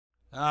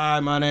Hi,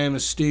 my name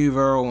is Steve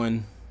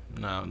Irwin.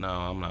 No,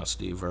 I'm not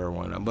Steve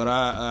Irwin, but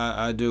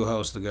I do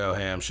host the Go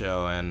Ham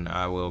show, and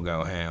I will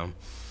go ham.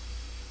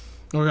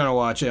 We're gonna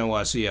watch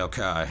NYCL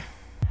Kai.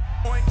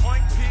 Oink,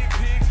 oink,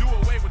 pig, do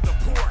away with the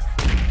pork.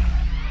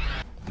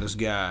 This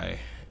guy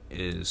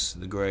is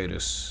the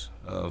greatest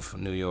of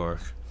New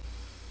York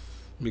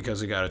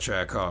because he got a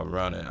track called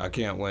Run It. I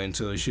can't wait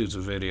until he shoots a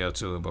video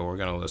to it, but we're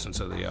gonna listen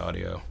to the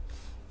audio.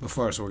 But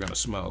first, we're gonna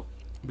smoke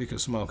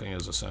because smoking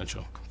is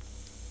essential.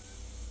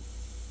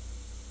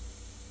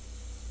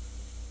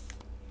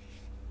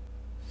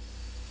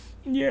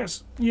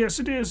 Yes,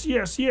 it is.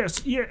 Yes.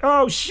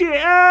 Oh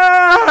shit!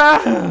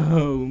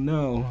 Oh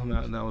no, I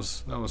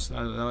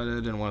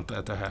didn't want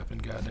that to happen.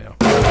 Goddamn.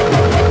 I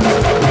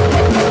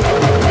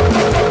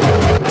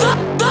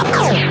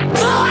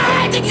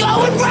had to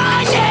go and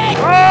run it.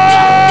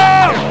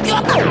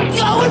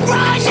 Go and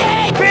run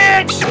it,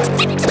 bitch.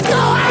 So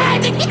I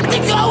had to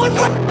go and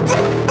run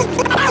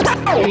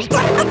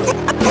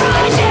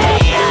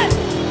it.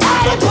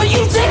 I done put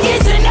you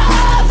tickets in the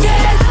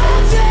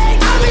oven.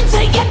 I've been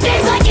taking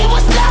things like it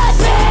was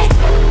nothing.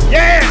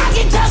 Yeah. I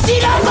can tell she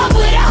don't fuck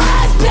with her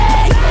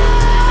husband.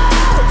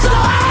 So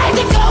I had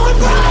to go and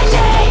run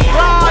it.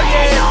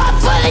 So I'm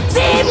for the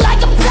team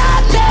like I'm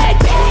Tubman.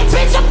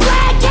 Bitch, I'm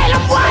black and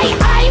I'm white,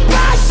 I ain't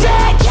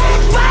Russian.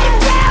 Right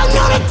around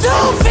on the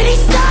doof and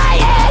he's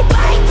dying.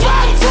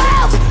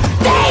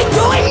 12, they ain't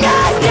doing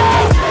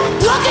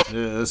nothing. Look at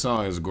This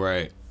song is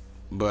great,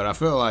 but I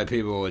feel like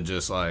people would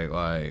just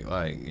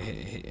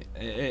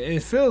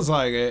it feels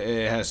like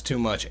it has too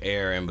much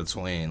air in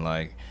between.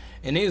 Like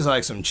it needs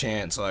like some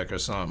chants or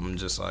something.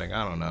 Just I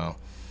don't know.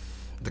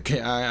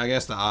 I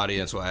guess the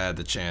audience will add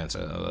the chants.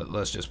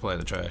 Let's just play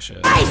the trash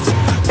shit.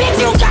 bitch,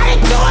 you gotta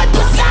do it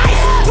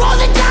precise. Roll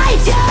the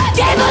dice.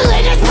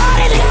 Gambling is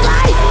part of this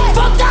life.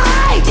 Fuck the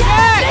hype.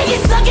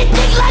 Niggas sucking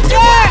dick like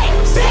the right.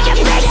 Pick a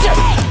picture.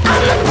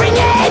 I'ma bring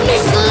your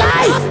enemies to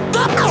life.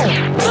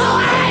 So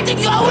I had to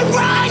go and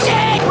run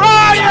it.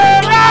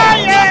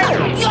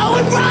 Go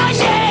and run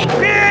it,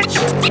 bitch.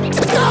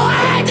 So I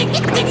had to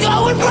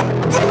go and run it.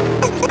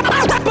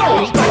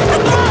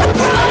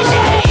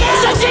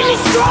 Such a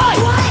destroy.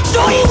 So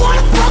you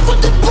wanna fuck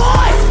with the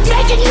boys?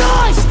 Making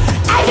noise.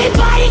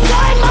 Everybody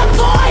knowing my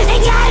voice.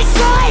 Ain't got a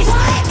choice.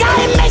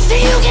 Gotta make sure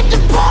you get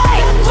the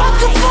point. Fuck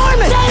the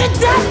foreman. To the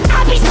death,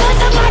 I'll be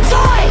slipping my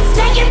toys.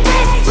 Taking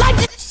risks like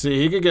the See,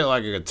 he could get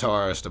like a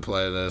guitarist to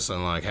play this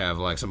and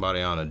have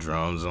somebody on the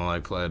drums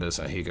and play this,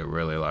 and he could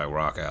really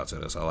rock out to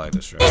this. I like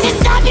this track. This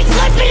is not me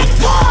flipping a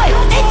coin.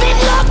 If it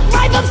look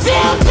right but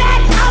feel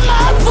bad,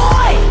 I'ma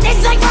avoid.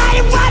 It's like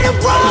riding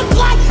wrong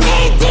block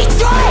in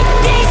Detroit.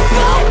 This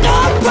smoke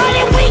don't run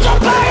it, we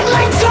gon' burn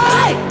like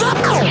joy.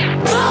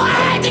 So I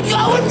had to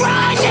go and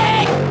run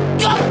it.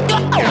 Go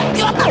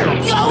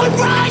and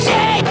run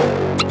it.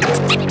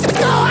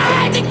 So I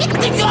had to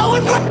go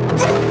and run it.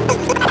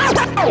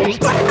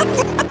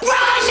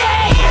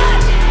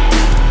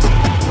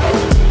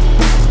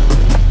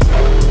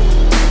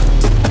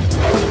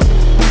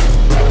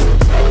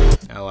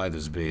 I like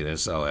this beat.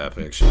 It's so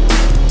epic.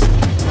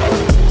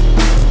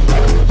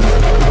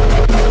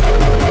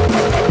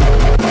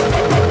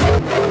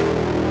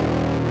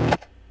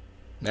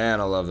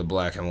 Man, I love the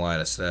black and white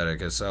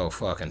aesthetic. It's so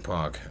fucking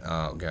punk.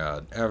 Oh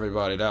god.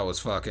 Everybody, that was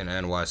fucking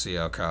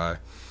NYCL Kai.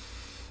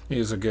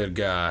 He's a good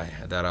guy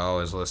that I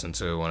always listen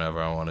to whenever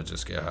I want to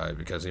just get hype,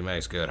 because he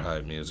makes good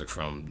hype music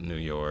from New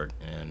York,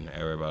 and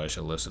everybody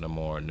should listen to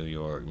more New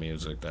York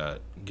music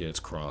that gets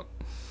crunk,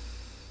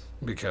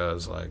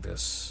 because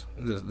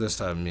this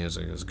type of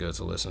music is good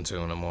to listen to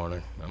in the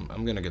morning.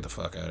 I'm gonna get the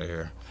fuck out of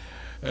here.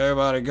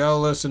 Everybody, go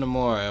listen to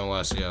more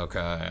NYCL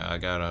Kai. I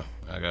gotta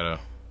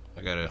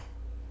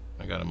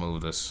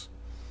move this.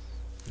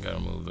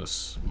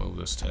 Move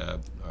this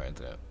tab. All right,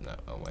 there. No,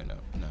 oh wait, no,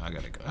 I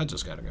gotta go. I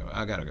just gotta go.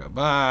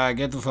 Bye.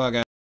 Get the fuck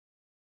out.